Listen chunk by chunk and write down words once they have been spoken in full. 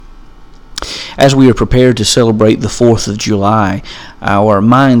As we are prepared to celebrate the 4th of July, our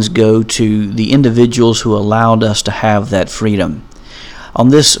minds go to the individuals who allowed us to have that freedom. On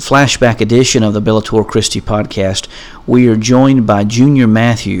this flashback edition of the Bellator Christi podcast, we are joined by Junior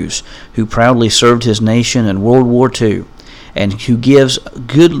Matthews, who proudly served his nation in World War II, and who gives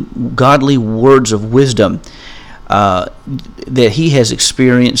good, godly words of wisdom that he has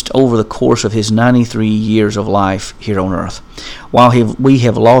experienced over the course of his 93 years of life here on earth. While we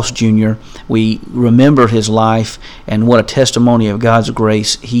have lost Junior, we remember his life and what a testimony of God's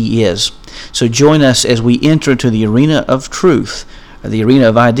grace he is. So join us as we enter into the arena of truth, the arena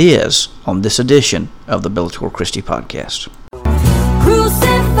of ideas, on this edition of the Bellator Christi podcast.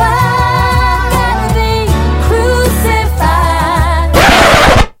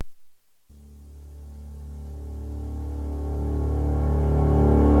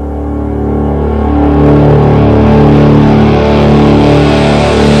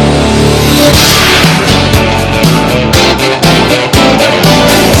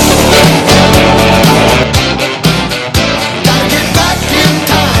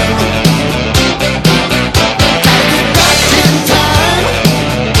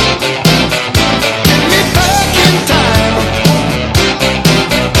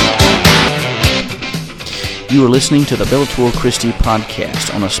 You are listening to the Bellator Christi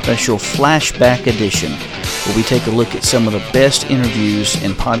podcast on a special flashback edition where we take a look at some of the best interviews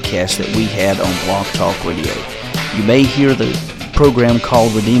and podcasts that we had on Blog Talk Radio. You may hear the program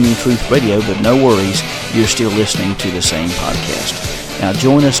called Redeeming Truth Radio, but no worries, you're still listening to the same podcast. Now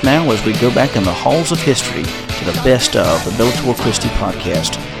join us now as we go back in the halls of history to the best of the Bellator Christi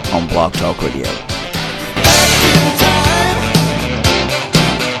podcast on Blog Talk Radio.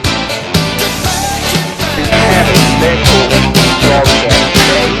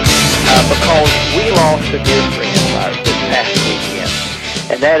 Because we lost a dear friend of ours this past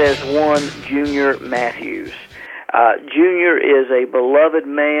weekend, and that is one Junior Matthews. Junior is a beloved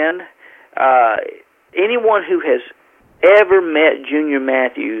man. Anyone who has ever met Junior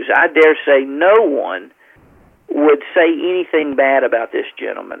Matthews, I dare say no one would say anything bad about this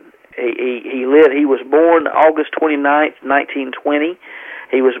gentleman. He was born August 29th, 1920.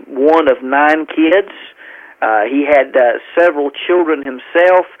 He was one of 9 kids. He had several children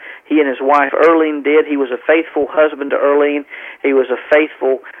himself. He and his wife Earlene did. He was a faithful husband to Earlene. He was a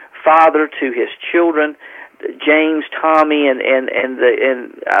faithful father to his children, James, Tommy, and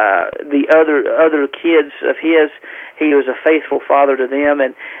the other kids of his. He was a faithful father to them,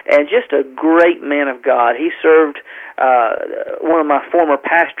 and just a great man of God. He served one of my former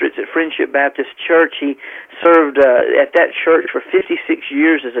pastorates at Friendship Baptist Church. He served at that church for 56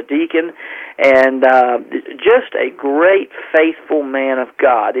 years as a deacon, and just a great, faithful man of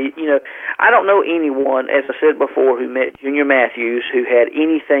God. I don't know anyone, as I said before, who met Junior Matthews who had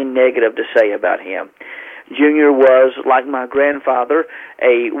anything negative to say about him. Junior was, like my grandfather,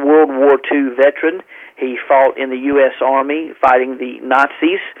 a World War II veteran. He fought in the U.S. Army fighting the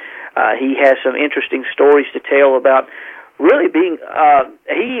Nazis. He has some interesting stories to tell about really being,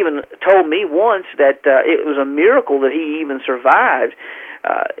 he even told me once that it was a miracle that he even survived.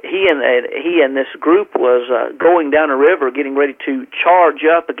 He and this group was going down a river getting ready to charge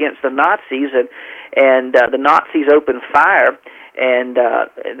up against the Nazis, and the Nazis opened fire, and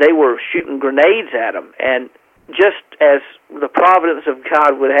they were shooting grenades at him. And just as the providence of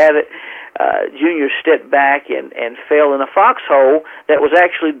God would have it, Junior stepped back and fell in a foxhole that was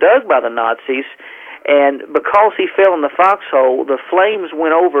actually dug by the Nazis. And because he fell in the foxhole, the flames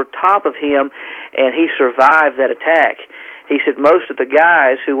went over top of him, and he survived that attack. He said most of the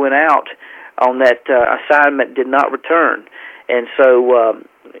guys who went out on that assignment did not return. And so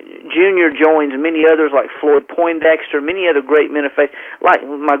Junior joins many others like Floyd Poindexter, many other great men of faith, like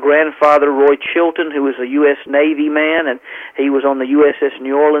my grandfather, Roy Chilton, who was a U.S. Navy man, and he was on the USS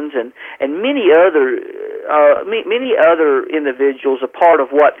New Orleans, and many other individuals, a part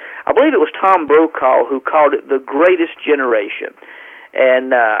of what, I believe it was Tom Brokaw who called it the greatest generation.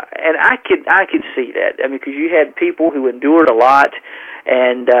 And I could see that. I mean, because you had people who endured a lot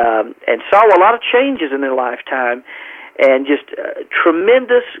and saw a lot of changes in their lifetime, and just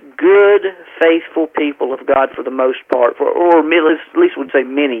tremendous, good, faithful people of God for the most part, or at least would say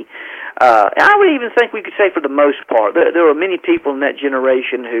many. I would even think we could say for the most part. There were many people in that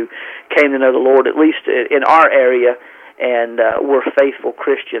generation who came to know the Lord, at least in our area, and were faithful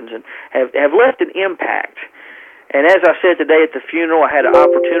Christians and have left an impact. And as I said today at the funeral, I had an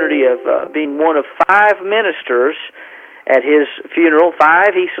opportunity of being one of 5 ministers at his funeral.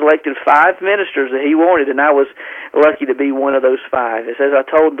 He selected 5 ministers that he wanted, and I was lucky to be one of those 5. As I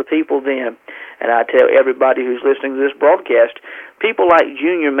told the people then, and I tell everybody who's listening to this broadcast, people like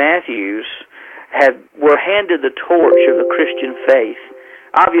Junior Matthews were handed the torch of the Christian faith,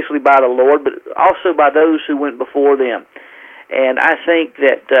 obviously by the Lord, but also by those who went before them. And I think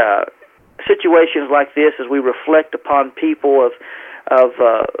that situations like this, as we reflect upon people of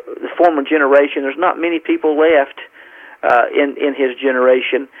the former generation, there's not many people left in his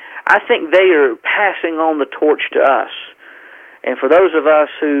generation. I think they are passing on the torch to us. And for those of us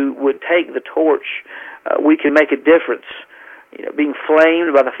who would take the torch, we can make a difference. Being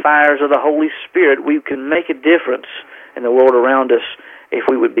flamed by the fires of the Holy Spirit, we can make a difference in the world around us if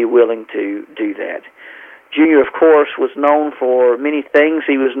we would be willing to do that. Junior, of course, was known for many things.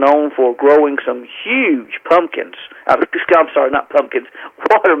 He was known for growing some huge pumpkins. I'm sorry, not pumpkins,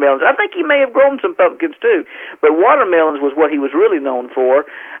 watermelons. I think he may have grown some pumpkins too, but watermelons was what he was really known for.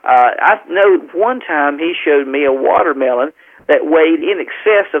 I know one time he showed me a watermelon that weighed in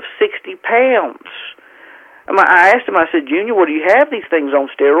excess of 60 pounds. I asked him, I said, Junior, well, do you have these things on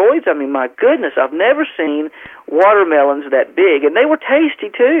steroids? I mean, my goodness, I've never seen watermelons that big, and they were tasty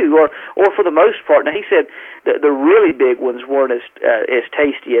too, or for the most part. Now, he said the really big ones weren't as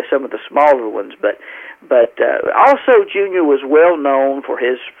tasty as some of the smaller ones, but also Junior was well known for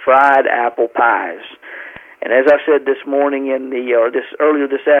his fried apple pies. And as I said this morning earlier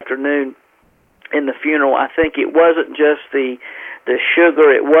this afternoon in the funeral, I think it wasn't just the sugar,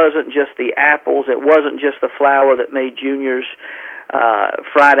 it wasn't just the apples, it wasn't just the flour that made Junior's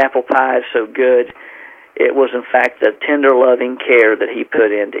fried apple pies so good. It was, in fact, the tender, loving care that he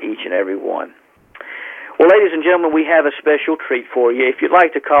put into each and every one. Well, ladies and gentlemen, we have a special treat for you. If you'd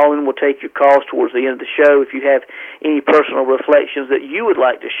like to call in, we'll take your calls towards the end of the show. If you have any personal reflections that you would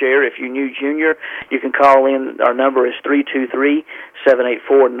like to share, if you knew Junior, you can call in. Our number is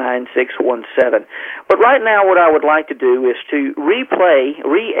 323-784-9617. But right now, what I would like to do is to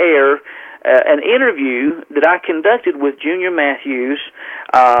re-air an interview that I conducted with Junior Matthews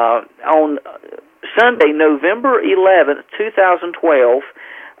on Sunday, November 11th, 2012,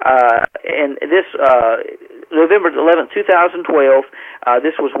 and this November 11th, 2012,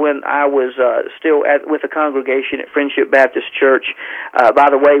 this was when I was still with the congregation at Friendship Baptist Church. By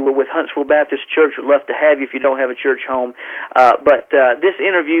the way, we're with Huntsville Baptist Church. We'd love to have you if you don't have a church home. But this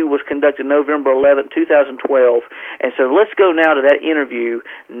interview was conducted November 11th, 2012, and so let's go now to that interview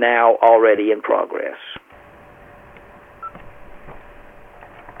now already in progress.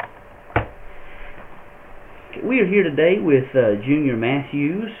 We are here today with Junior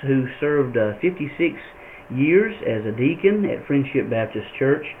Matthews, who served 56 years as a deacon at Friendship Baptist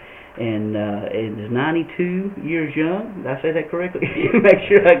Church, and is 92 years young. Did I say that correctly? Make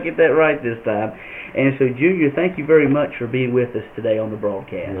sure I get that right this time. And so, Junior, thank you very much for being with us today on the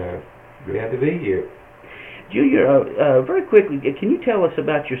broadcast. Glad to be here. Junior, very quickly, can you tell us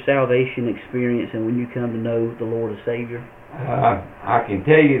about your salvation experience and when you come to know the Lord as Savior? I can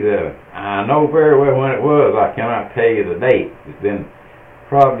tell you I know very well when it was. I cannot tell you the date.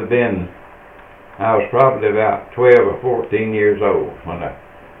 I was probably about 12 or 14 years old when I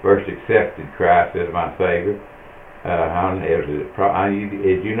first accepted Christ as my Savior. As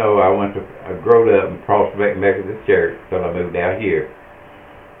you know, I grew up in Prospect Methodist Church until I moved out here.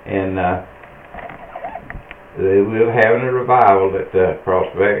 And we were having a revival at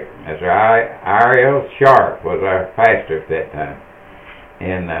Prospect. R.L. Sharp was our pastor at that time.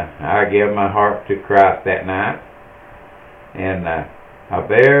 And I gave my heart to Christ that night. And I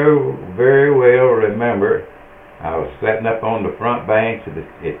very, very well remember I was sitting up on the front bench at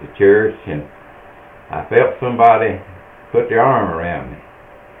the church, and I felt somebody put their arm around me.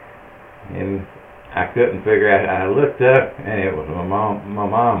 And I couldn't figure out. I looked up, and it was my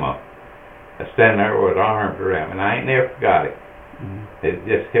mama standing there with her arms around me, and I ain't never forgot it. Mm-hmm.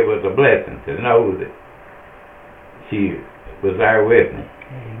 It was a blessing to know that she was there with me.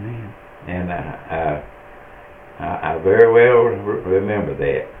 Amen. And I very well remember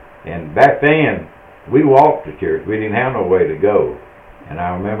that. And back then, we walked to church. We didn't have no way to go. And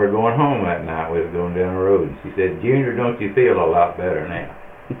I remember going home that night. We was going down the road, and she said, "Junior, don't you feel a lot better now?"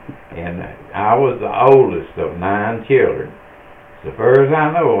 And I was the oldest of 9 children. So far as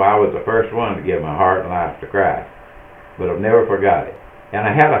I know, I was the first one to give my heart and life to Christ. But I've never forgot it. And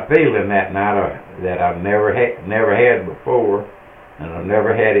I had a feeling that night that I've never had before, and I've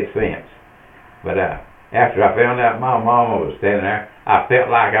never had it since. But after I found out my mama was standing there, I felt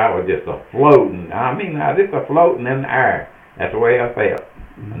like I was just floating. I mean, I was just floating in the air. That's the way I felt.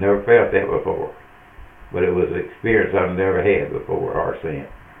 I never felt that before. But it was an experience I've never had before or since.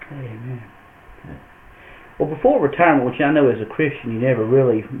 Amen. Well, before retirement, which I know as a Christian you never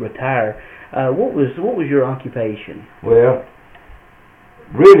really retire, what was your occupation? Well,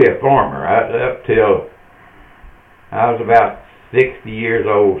 really a farmer. Up till I was about 60 years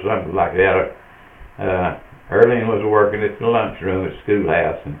old, something like that. Erling was working at the lunchroom at the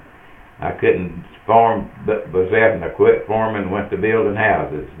schoolhouse, and I couldn't farm, but was having to quit farming and went to building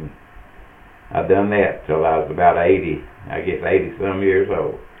houses. And I done that till I was about 80, I guess 80-some years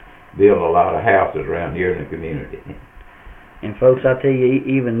old. Built a lot of houses around here in the community. And folks, I tell you,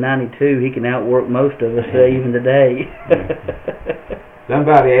 even 92, he can outwork most of us even today.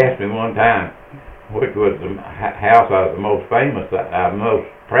 Somebody asked me one time which was the house I was the most famous, I'm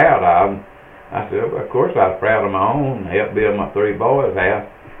most proud of. I said, well, of course I was proud of my own, helped build my 3 boys' house.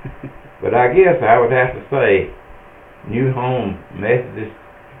 But I guess I would have to say New Home Methodist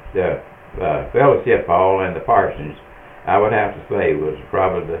Fellowship Hall and the Parsonage, I would have to say was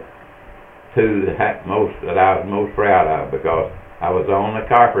probably the 2 that I was most proud of, because I was the only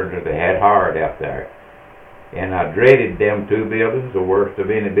carpenter that had hard out there. And I dreaded them 2 buildings, the worst of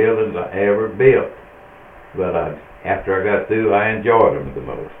any buildings I ever built. But after I got through, I enjoyed them the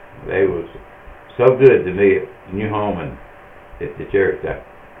most. They was so good to me at New Home and at the church.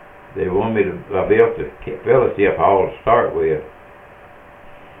 They wanted me to build the Fellowship Hall to start with.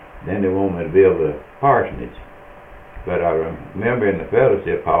 Then they wanted me to build the parsonage. But I remember in the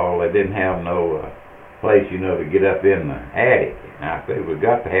Fellowship Hall, they didn't have no place, to get up in the attic. And I said, we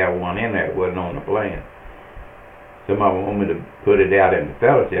got to have one in there. It wasn't on the plan. Somebody wanted me to put it out in the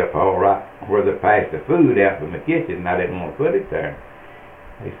Fellowship Hall right where they passed the food out from the kitchen, and I didn't want to put it there.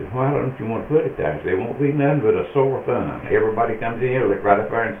 They said, why don't you want to put it there? I said, it won't be nothing but a sore thumb. Everybody comes in here, look right up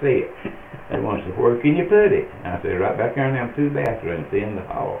there and see it. They want to say, where can you put it? And I said, right back there in them 2 bathrooms in the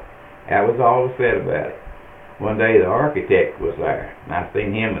hall. That was all they said about it. One day the architect was there, and I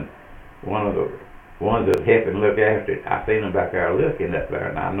seen him and one of the ones that was helping look after it. I seen him back there looking up there,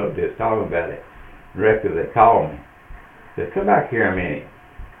 and I know just talking about it. Director, they called me. Said, come back here a minute.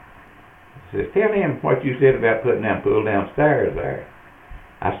 Says, tell him what you said about putting them pull down stairs there.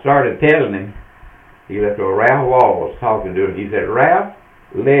 I started telling him. He left Ralph Walls talking to him. He said, Ralph,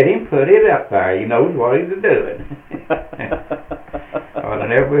 let him put it up there. He knows what he's doing. I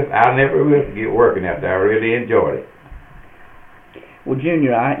never will get working out there. I really enjoyed it. Well,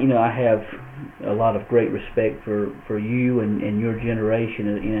 Junior, I have a lot of great respect for you and your generation,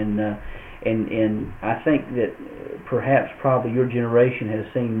 and I think that perhaps probably your generation has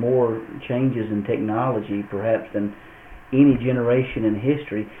seen more changes in technology perhaps than any generation in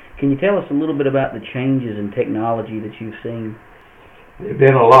history. Can you tell us a little bit about the changes in technology that you've seen? There's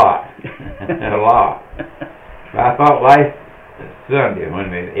been a lot. A lot. I thought last Sunday when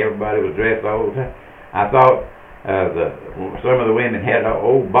everybody was dressed all the time, I thought some of the women had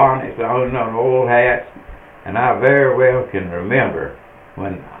old bonnets on, old hats, and I very well can remember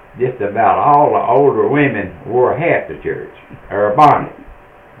when just about all the older women wore a hat to church, or a bonnet.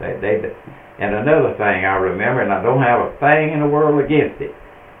 And another thing I remember, and I don't have a thing in the world against it,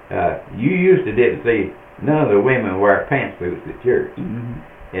 you used to didn't see none of the women wear pantsuits at church.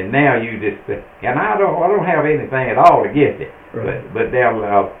 Mm-hmm. And now you just, and I don't have anything at all against it. Right. But down,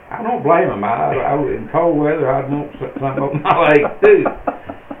 I don't blame them. I in cold weather, I'd want something on my legs too.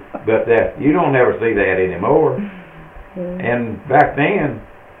 But you don't ever see that anymore. Mm-hmm. And back then,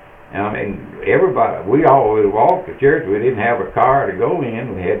 everybody, we always walked to church. We didn't have a car to go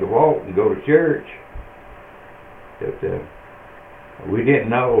in. We had to walk and go to church. But we didn't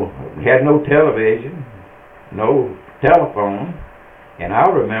know, we had no television, no telephone. And I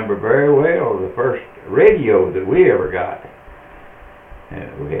remember very well the first radio that we ever got.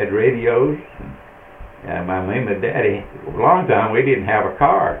 We had radios. And my daddy, for a long time we didn't have a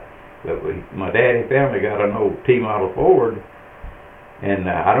car. But my daddy family got an old T-model Ford. And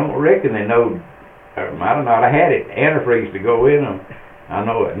I don't reckon they know, I don't know, I had it antifreeze to go in them. I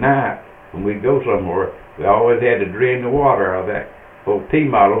know at night when we'd go somewhere, we always had to drain the water out of that old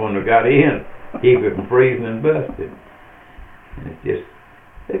T-model when we got in, keep it from freezing and busting. And it's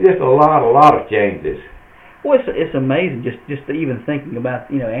just a lot of changes. Well, it's amazing just to even thinking about,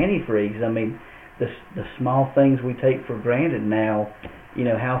 antifreeze. I mean, the small things we take for granted now,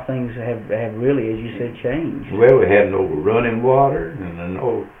 how things have really, as you said, changed. Well, we had no running water, and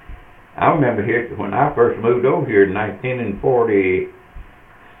I remember here when I first moved over here in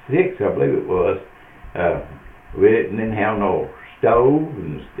 1946, I believe it was. We didn't have no stove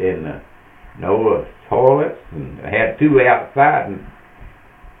and no toilets, and I had 2 outside and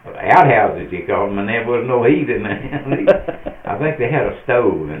outhouses, you call them, and there was no heat in there. I think they had a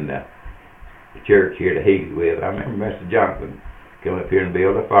stove in the church here to heat with. I remember Mr. Johnson come up here and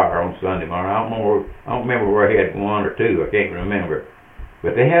build a fire on Sunday morning. I don't remember where he had 1 or 2. I can't remember.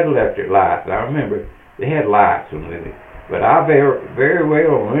 But they had electric lights. I remember they had lights on it. But I very, very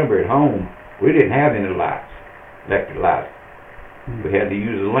well remember at home we didn't have any lights, electric lights. We had to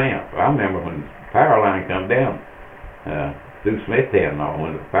use a lamp. I remember when the power line come down through Smithtown and all,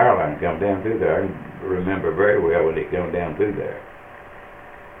 when the power line come down through there, I can remember very well when it come down through there.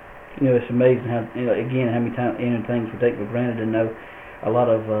 You know, it's amazing how, you know, again, how many times things we take for granted. And know a lot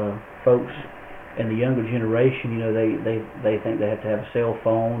of folks in the younger generation, you know, they think they have to have a cell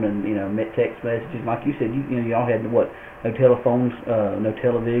phone and, you know, text messages. Like you said, you know, y'all had what? No telephones, no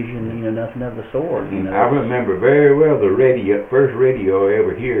television, you know, nothing of the sort. You know. I remember very well the first radio I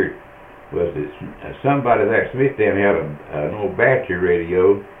ever heard was this, somebody there at Smithtown had an old battery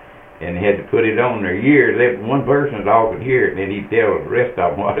radio, and they had to put it on their ears. One person all could hear it, and then he'd tell the rest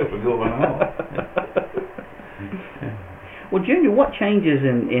of them what was going on. Well, Junior, what changes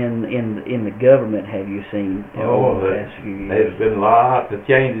in the government have you seen over the past few years? There's been lots of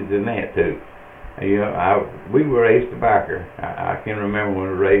changes in that too. You know, we were raised tobacco. I can remember when we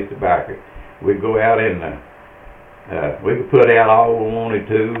were raised tobacco. We'd go out in we could put out all we wanted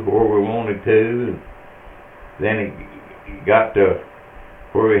to, where we wanted to. Then it got to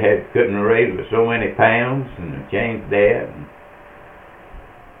where we couldn't raise with so many pounds, and they changed that.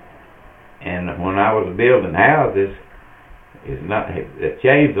 And when I was building houses, it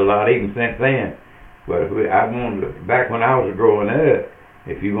changed a lot even since then. But back when I was growing up,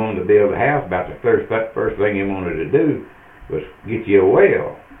 if you wanted to build a house, about the first thing you wanted to do was get you a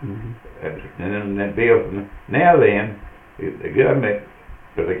well. Mm-hmm. And then that bill. Now then, the government,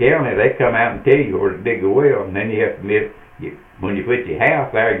 or the county, they come out and tell you where to dig a well, and then you have to when you put your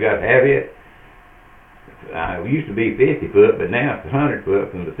house there, you got to have it. It used to be 50 foot, but now it's 100 foot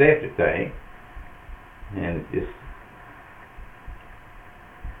from the septic tank, and it's just.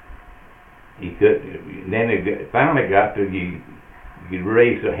 Then it finally got to you could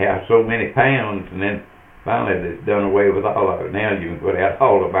raise a house so many pounds, and then finally it's done away with all of it. Now you can put out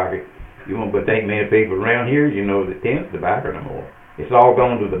all the tobacco. You won't put that many people around here, you know, that tends tobacco no more. It's all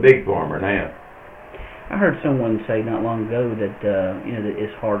gone to the big farmer now. I heard someone say not long ago that you know, that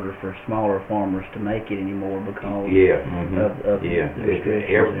it's harder for smaller farmers to make it anymore because of the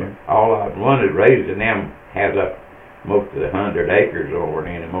restrictions. One that raises it now has up most of the 100 acres over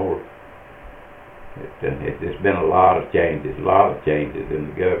it anymore. It's been a lot of changes in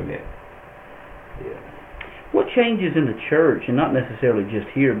the government. Yeah. What changes in the church, and not necessarily just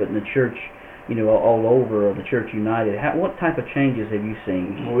here, but in the church, you know, all over, the Church United? What type of changes have you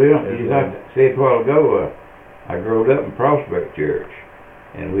seen? Well, as I said a while ago, I grew up in Prospect Church,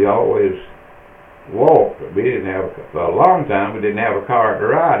 and we always walked. We didn't have, for a long time, we didn't have a car to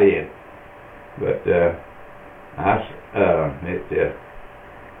ride in. But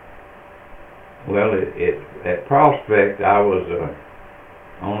at Prospect, I was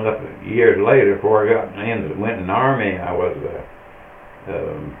on up years later, before I went in the Army. I was a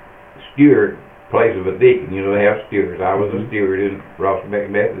steward, place of a deacon. You know, they have stewards. I was a steward in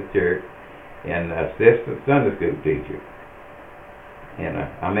Prospect Methodist Church, and assistant Sunday school teacher, and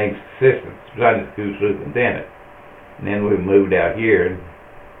assistant Sunday school superintendent. And then we moved out here, and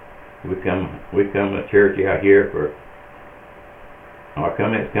we come to church out here for. I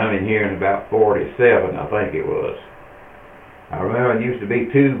come in here in about 47, I think it was. I remember there used to be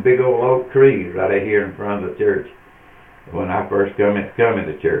two big old oak trees right out here in front of the church when I first come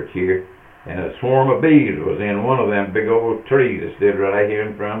into church here, and a swarm of bees was in one of them big old trees that stood right out here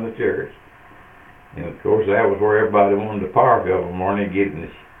in front of the church. And of course that was where everybody wanted to park of a morning, get in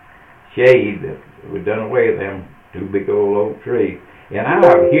the shade. We'd done away with them two big old oak trees. And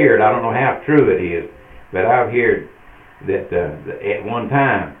I've heard, I don't know how true it is, but I've heard that at one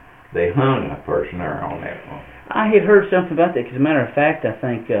time they hung a person there on that one. I had heard something about that, because as a matter of fact, I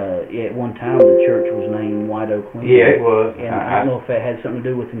think at one time the church was named White Oak Lane. Yeah, it was. And I don't know if that had something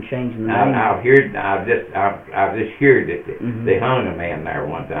to do with them changing the name. I've just heard that they hung a man there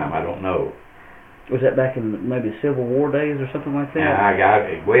one time. I don't know. Was that back in maybe the Civil War days or something like that?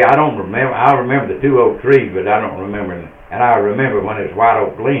 I don't remember. I remember the two oak trees, but I don't remember. And I remember when it was White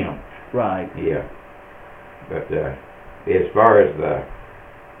Oak Glen. Right. Yeah. But as far as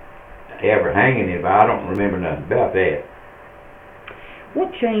ever hanging it, I don't remember nothing about that. What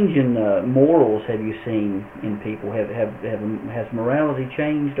change in morals have you seen in people? Has morality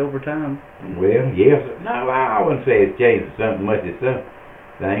changed over time? Well, yes. No, I wouldn't say it's changed something much as some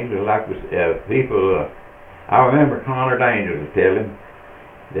things. Like people, I remember Connor Daniels telling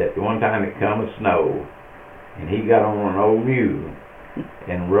that one time it come with snow, and he got on an old mule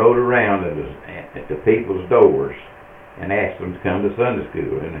and rode around at the people's doors and asked them to come to Sunday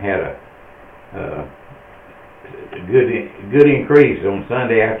school, and had a good increase on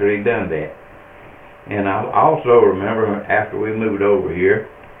Sunday after he'd done that. And I also remember after we moved over here,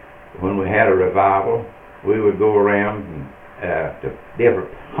 when we had a revival, we would go around and to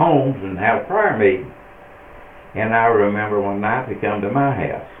different homes and have prayer meetings. And I remember one night he come to my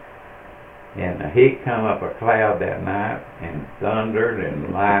house, and he come up a cloud that night, and thundered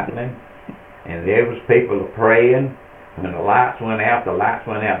and lightning, and there was people praying. When the lights went out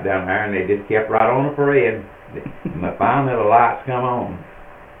down there, and they just kept right on praying. And finally the lights come on,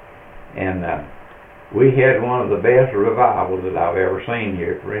 and we had one of the best revivals that I've ever seen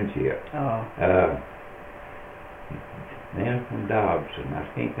here at Friendship. Man from Dobson, I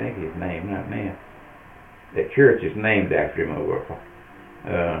can't think of his name right now. The church is named after him over.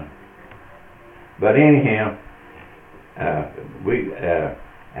 But anyhow,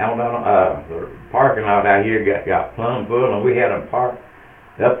 out on the parking lot out here got plumb full, and we had them parked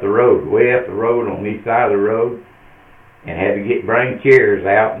up the road, way up the road on each side of the road, and had to bring chairs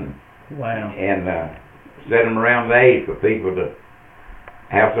out and set them around the edge for people to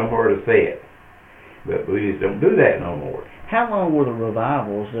have somewhere to sit. But we just don't do that no more. How long were the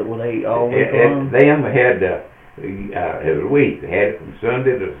revivals? Were they all week long? Then we had it was a week. They had it from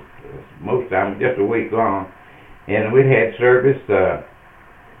Sunday to most times just a week long, and we had service.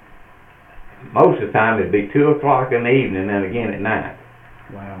 Most of the time it'd be 2:00 in the evening, and then again at night.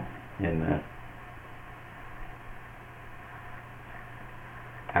 Wow. And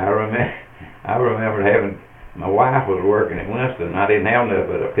I remember having, my wife was working at Winston. I didn't have enough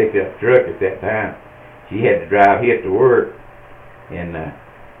but a pickup truck at that time. She had to drive here to work, and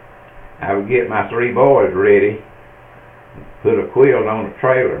I would get my 3 boys ready, put a quilt on a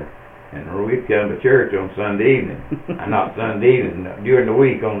trailer, and we'd come to church on Sunday evening. Not Sunday evening, during the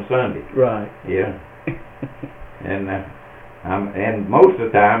week on Sunday. Right. Yeah. And most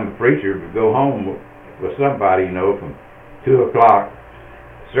of the time the preacher would go home with somebody, from 2:00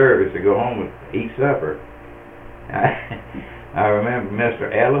 service to go home and eat supper. I remember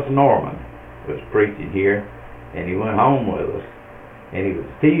Mr. Ellis Norman was preaching here, and he went home with us, and he was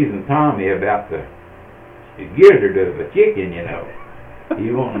teasing Tommy about the gizzard of the chicken,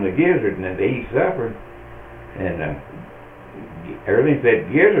 He wanted the gizzard and then to eat supper, and Earlene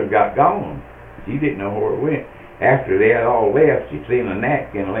said gizzard got gone. She didn't know where it went. After they had all left, she seen a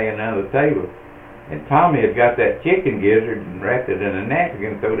napkin laying under the table, and Tommy had got that chicken gizzard and wrapped it in a napkin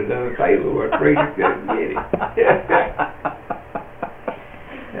and threw it under the table where the preacher couldn't get it.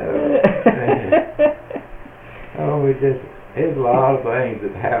 There's a lot of things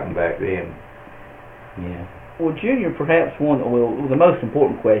that happened back then. Yeah. Well, Junior, perhaps the most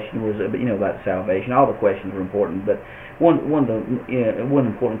important question was about salvation. All the questions were important, but one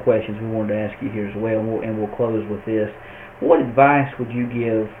important questions we wanted to ask you here as well, and we'll close with this. What advice would you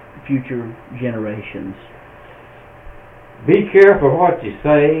give future generations? Be careful what you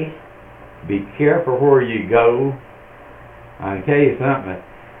say. Be careful where you go. I can tell you something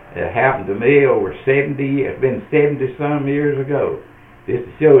that happened to me over 70 years. It's been 70-some years ago. Just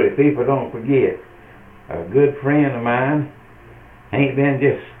to show that people don't forget. A good friend of mine, ain't been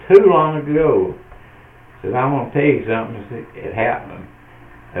just too long ago, said, I'm going to tell you something. It happened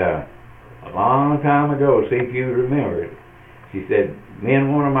a long time ago. See if you remember it. She said, me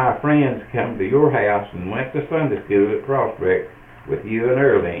and one of my friends come to your house and went to Sunday school at Prospect with you and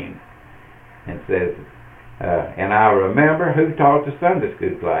Earlene. And says, and I remember who taught the Sunday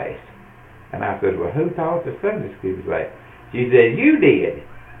school class. And I said, well, who taught the Sunday school class? She said, you did.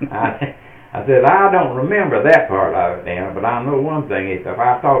 I said, I don't remember that part of it now, but I know one thing. If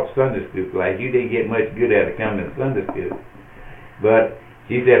I taught Sunday school class, you didn't get much good out of coming to Sunday school. But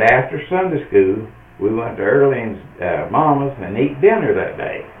she said, after Sunday school, we went to Earlene's mama's and eat dinner that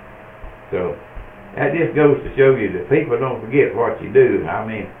day. So that just goes to show you that people don't forget what you do. I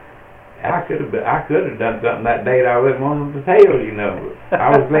mean, I could have done something that day that I wasn't wanting to tell, I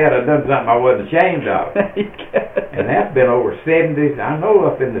was glad I'd done something I wasn't ashamed of. And that's been over 70s. I know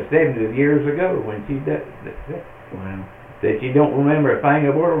up in the 70s years ago when she did that. Wow. That you don't remember a thing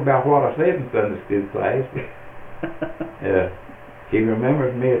about what I said in Sunday school class. She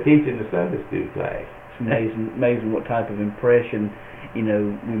remembers me teaching the Sunday school class. It's amazing what type of impression, we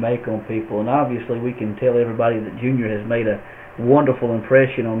make on people. And obviously we can tell everybody that Junior has made a wonderful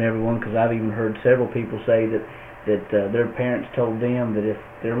impression on everyone, because I've even heard several people say that their parents told them that if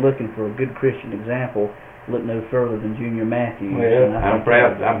they're looking for a good Christian example, look no further than Junior Matthews. Well, I'm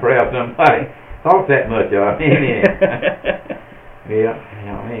proud somebody thought that much of me. Yeah,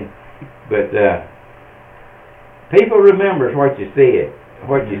 but people remembers what you said,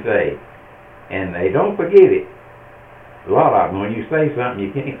 what you say, and they don't forget it. A lot of them, when you say something,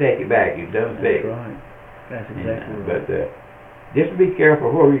 you can't take it back. You don't say it. That's right. That's exactly right. But just be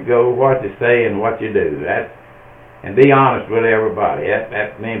careful where you go, what you say, and what you do. And be honest with everybody.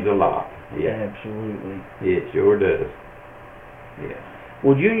 That means a lot. Yeah, absolutely. It sure does. Yeah.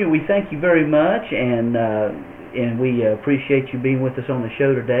 Well, Junior, we thank you very much, and we appreciate you being with us on the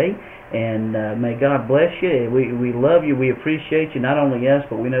show today. And may God bless you. We love you. We appreciate you, not only us,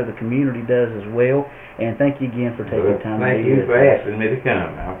 but we know the community does as well. And thank you again for taking time to be Thank you here. for asking me to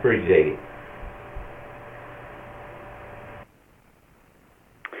come. I appreciate it.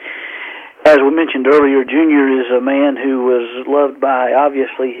 As we mentioned earlier, Junior is a man who was loved by,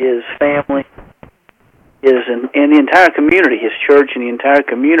 obviously, his family, and the entire community, his church and the entire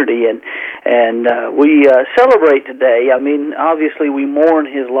community. And we celebrate today. I mean, obviously we mourn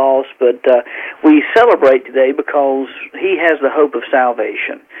his loss, but we celebrate today because he has the hope of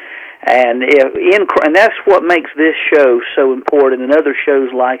salvation. And that's what makes this show so important, and other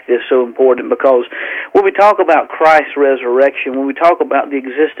shows like this so important, because when we talk about Christ's resurrection, when we talk about the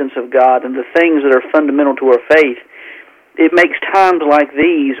existence of God and the things that are fundamental to our faith, it makes times like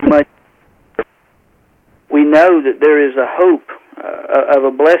these much. We know that there is a hope of a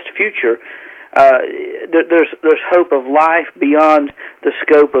blessed future. There's hope of life beyond the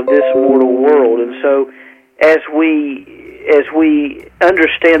scope of this mortal world, and so as we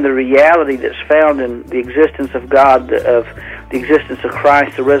understand the reality that's found in the existence of God, of the existence of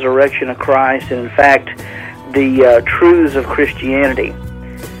Christ, the resurrection of Christ, and in fact the truths of Christianity,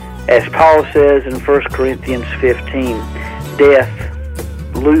 as Paul says in 1 Corinthians 15, death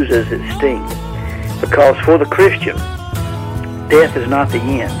loses its sting. Because for the Christian, death is not the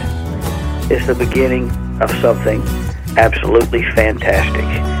end. It's the beginning of something absolutely fantastic.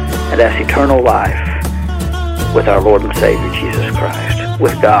 And that's eternal life with our Lord and Savior, Jesus Christ,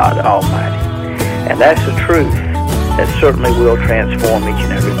 with God Almighty. And that's the truth that certainly will transform each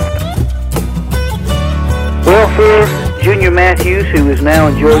and every one of us. Well, for Junior Matthews, who is now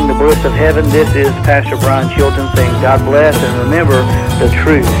enjoying the bliss of heaven, this is Pastor Brian Chilton saying God bless, and remember the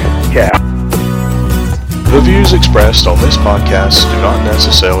truth. Ciao. The views expressed on this podcast do not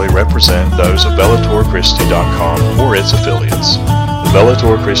necessarily represent those of BellatorChristi.com or its affiliates. The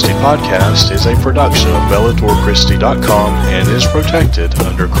Bellator Christi podcast is a production of BellatorChristi.com and is protected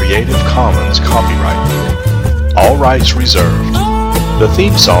under Creative Commons copyright. All rights reserved. The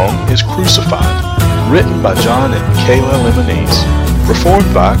theme song is Crucified, written by John and Kayla Lemonese,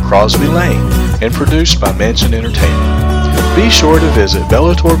 performed by Crosby Lane, and produced by Mansion Entertainment. Be sure to visit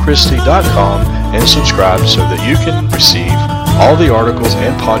BellatorChristi.com and subscribe so that you can receive all the articles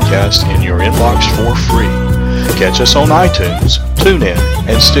and podcasts in your inbox for free. Catch us on iTunes, TuneIn,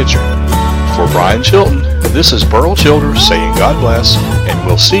 and Stitcher. For Brian Chilton, this is Burl Childers saying God bless, and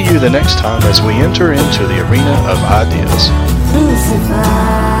we'll see you the next time as we enter into the arena of ideas.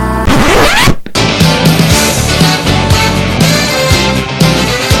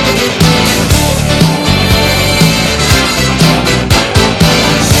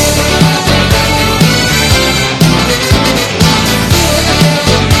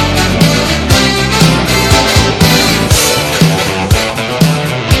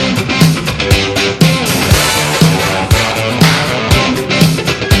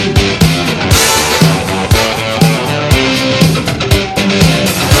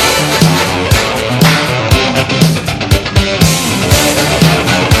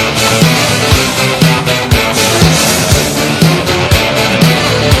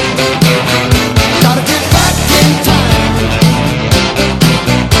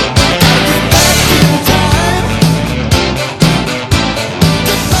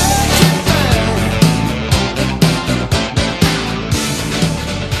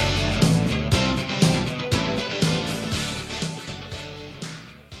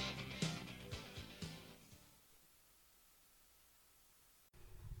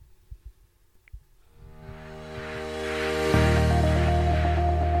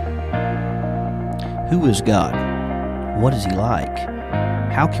 Who is God? What is He like?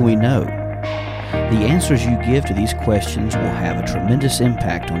 How can we know? The answers you give to these questions will have a tremendous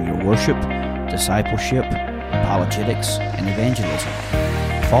impact on your worship, discipleship, apologetics, and evangelism.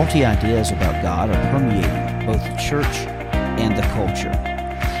 Faulty ideas about God are permeating both the church and the culture.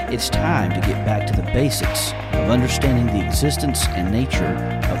 It's time to get back to the basics of understanding the existence and nature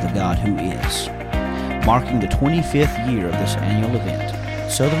of the God who is. Marking the 25th year of this annual event,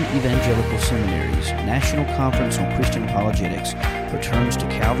 Southern Evangelical Seminary's National Conference on Christian Apologetics returns to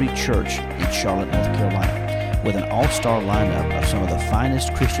Calvary Church in Charlotte, North Carolina, with an all-star lineup of some of the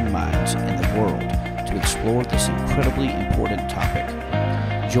finest Christian minds in the world to explore this incredibly important topic.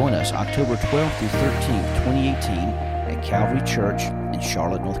 Join us October 12th through 13th, 2018 at Calvary Church in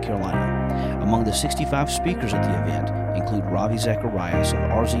Charlotte, North Carolina. Among the 65 speakers at the event include Ravi Zacharias of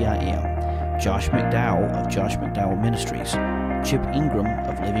RZIM, Josh McDowell of Josh McDowell Ministries, Chip Ingram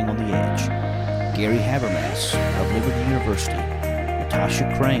of Living on the Edge, Gary Habermas of Liberty University, Tasha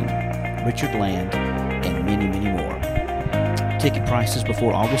Crane, Richard Land, and many, many more. Ticket prices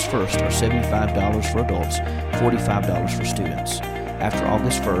before August 1st are $75 for adults, $45 for students. After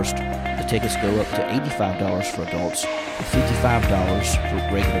August 1st, the tickets go up to $85 for adults and $55 for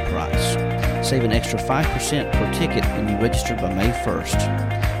regular price. Save an extra 5% per ticket when you register by May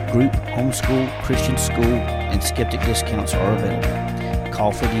 1st. Group, homeschool, Christian school, and skeptic discounts are available.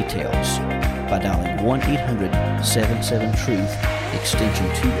 Call for details by dialing 1-800-77-TRUTH, extension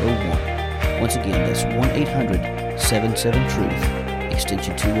 201. Once again, that's 1-800-77-TRUTH,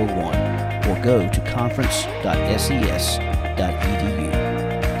 extension 201, or go to conference.ses.edu.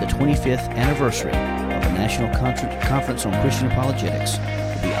 The 25th anniversary of the National Conference on Christian Apologetics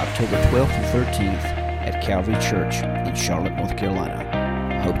will be October 12th and 13th at Calvary Church in Charlotte, North Carolina.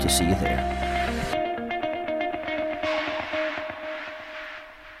 I hope to see you there.